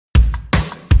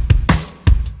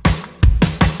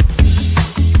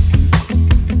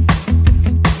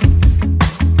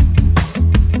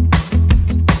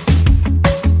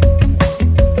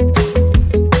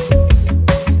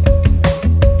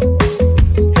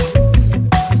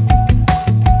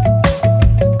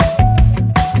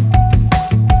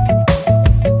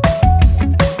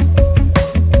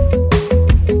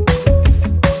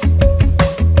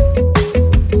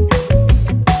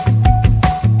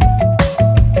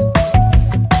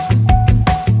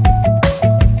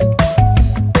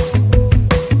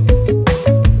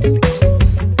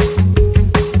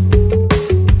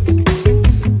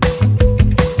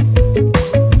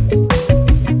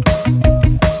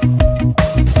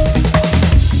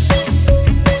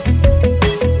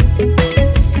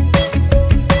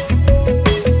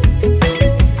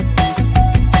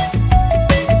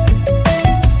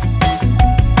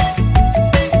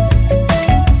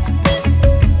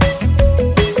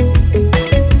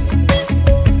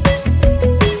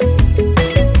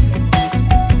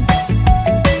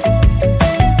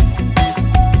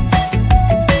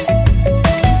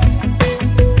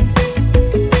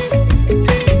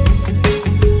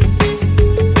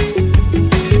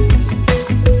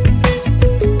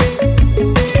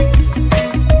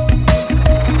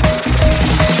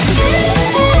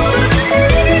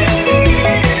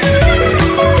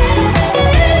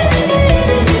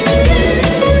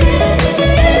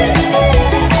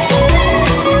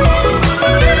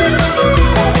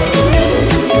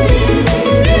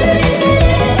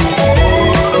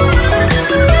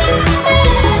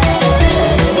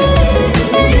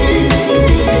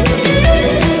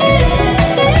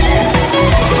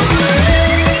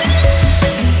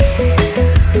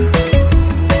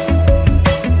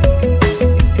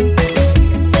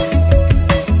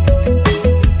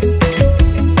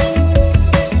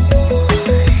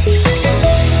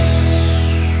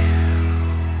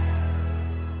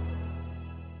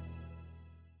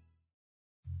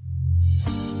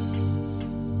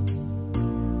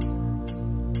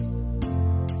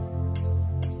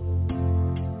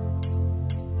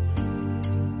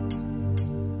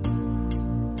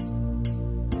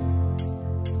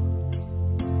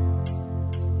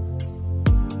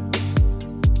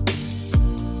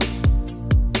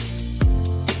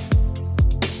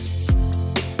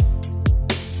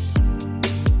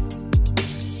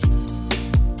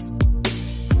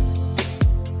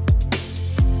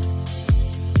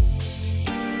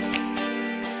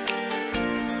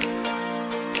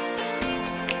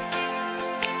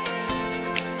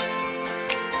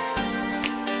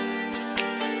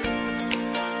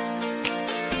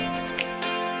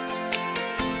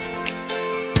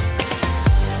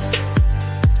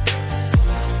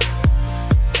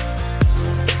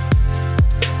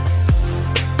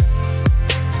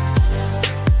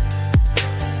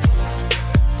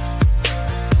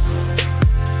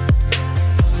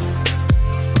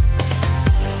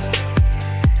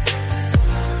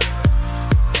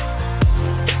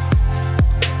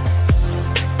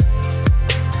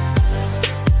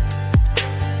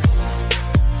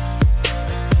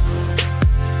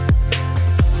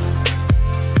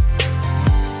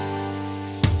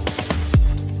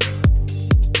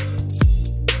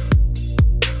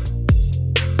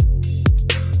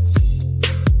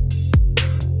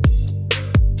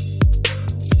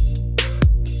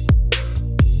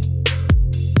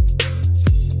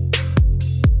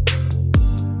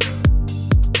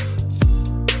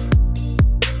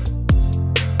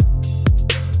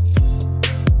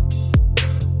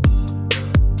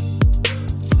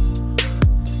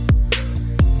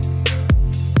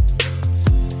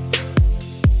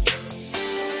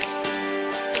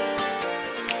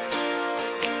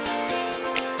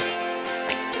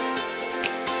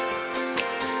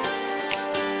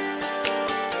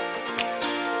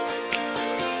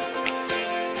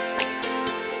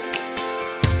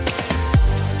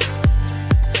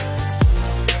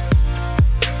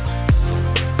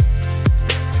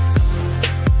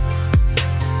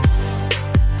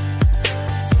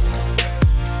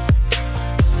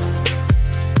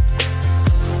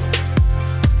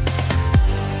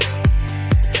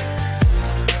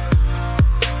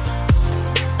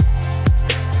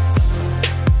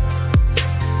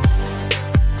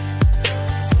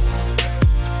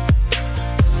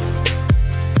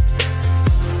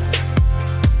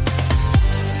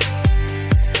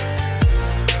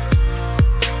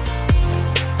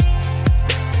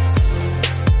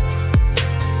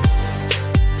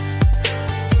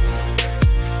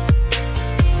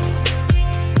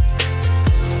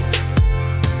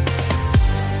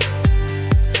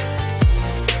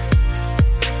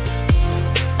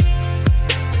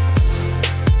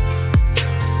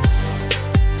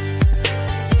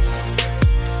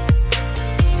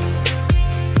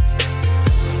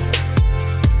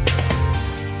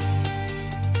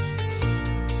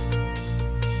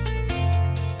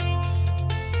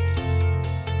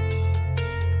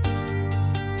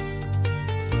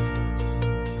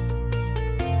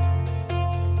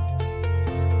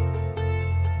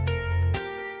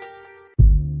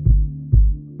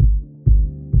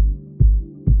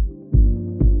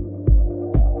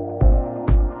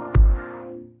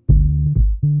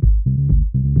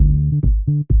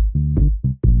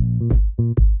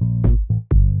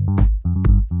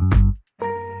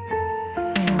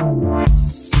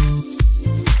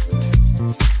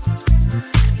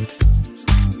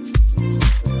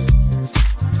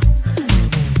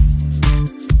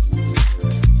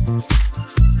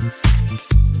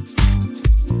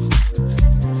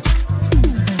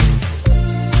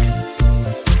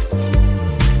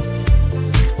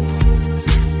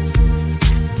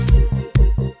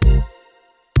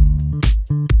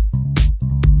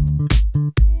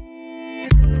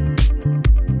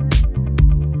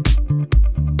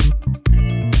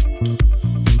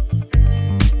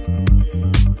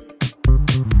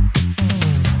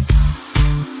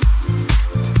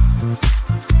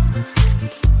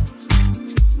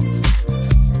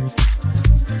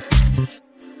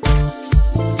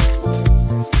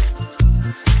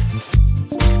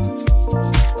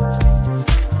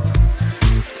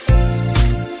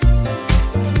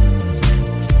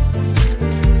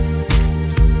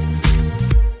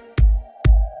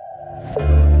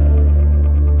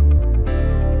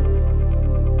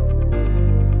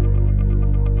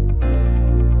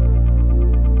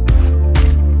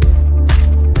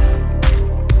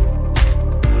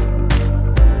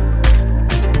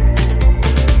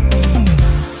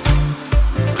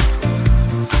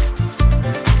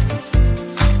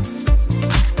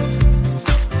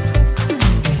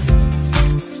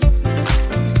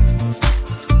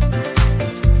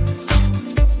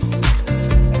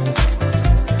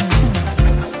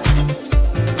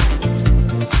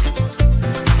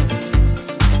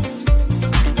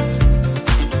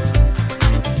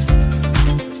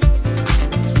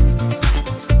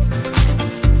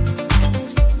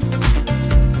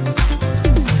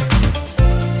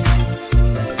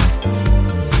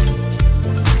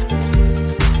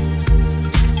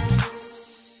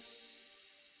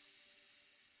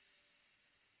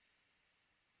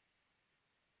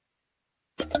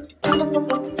What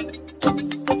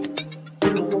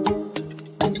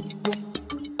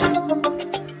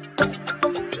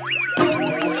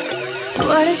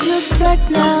did you expect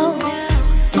now?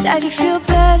 Did you feel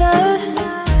better?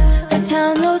 The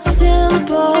town, those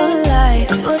simple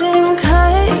lights wouldn't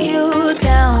cut you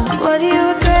down. What do you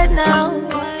regret now?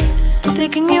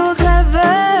 Thinking you were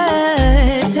clever.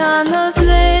 Turn those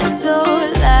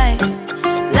little lights.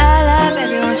 La la,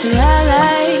 baby, won't you la la?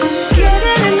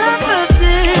 Getting enough of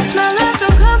this. My love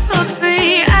don't come for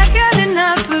free. I got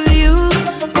enough of you.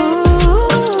 Ooh,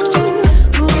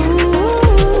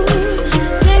 ooh.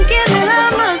 Thinking that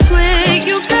I'ma quit.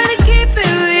 You gotta keep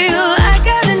it real. I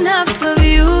got enough of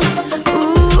you.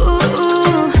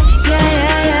 Ooh, yeah,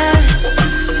 yeah, yeah.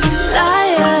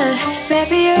 Liar,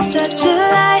 baby, you're such a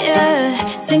liar.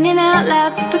 Singing out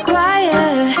loud to the choir.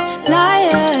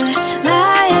 Liar,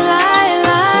 liar, liar,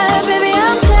 liar. Baby,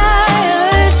 I'm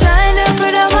tired, trying to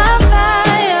put out my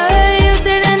fire. You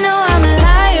didn't know I'm a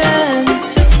liar,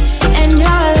 and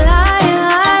you're a liar,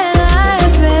 liar, liar,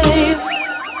 babe.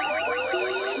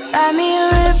 Buy me a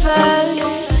river,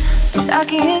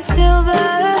 talking in silver.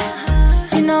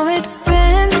 You know it's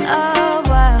been a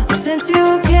while since you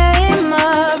came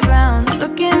around.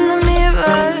 Look in the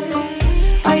mirror,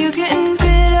 are you getting bitter?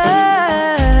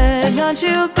 Don't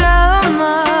you come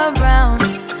around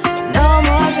no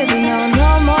more, baby, no,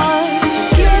 no more.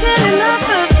 Getting enough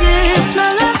of this. My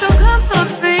love don't come for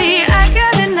free. I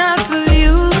got enough of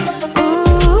you.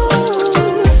 Ooh,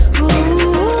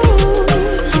 ooh.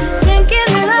 Thinking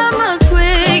that I'ma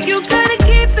quit. You gotta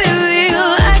keep it real.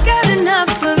 I got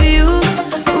enough of you.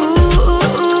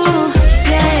 Ooh,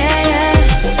 yeah, yeah, yeah.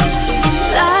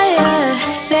 Liar,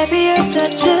 baby, you're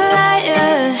such a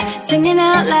liar. Singing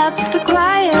out loud to the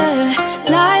choir.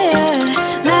 Liar,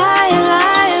 liar,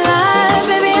 liar, liar.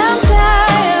 Baby, I'm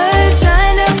tired,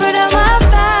 trying to put out my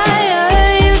fire.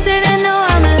 You didn't know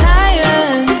I'm a liar,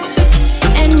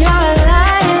 and you're a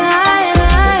liar, liar,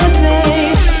 liar,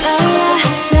 babe. La la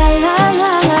la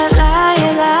la la la,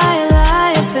 liar, liar,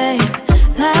 liar, babe.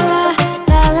 La la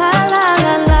la la la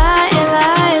la, liar,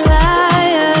 liar,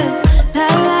 liar. La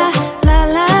la la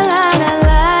la la la,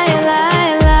 liar,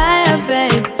 liar, liar,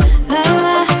 babe. La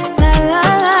la la la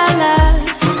la la.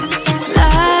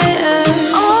 Liar.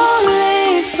 Only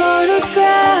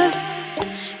photographs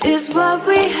is what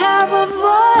we have of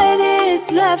what is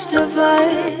left of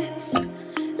us.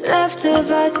 Left of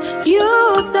us. You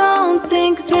don't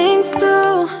think things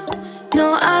through.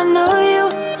 No, I know you.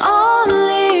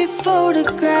 Only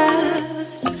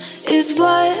photographs is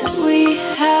what we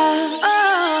have.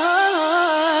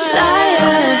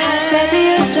 Liar, baby,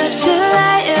 you're such a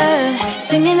liar.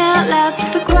 Singing out loud to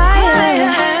the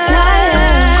choir.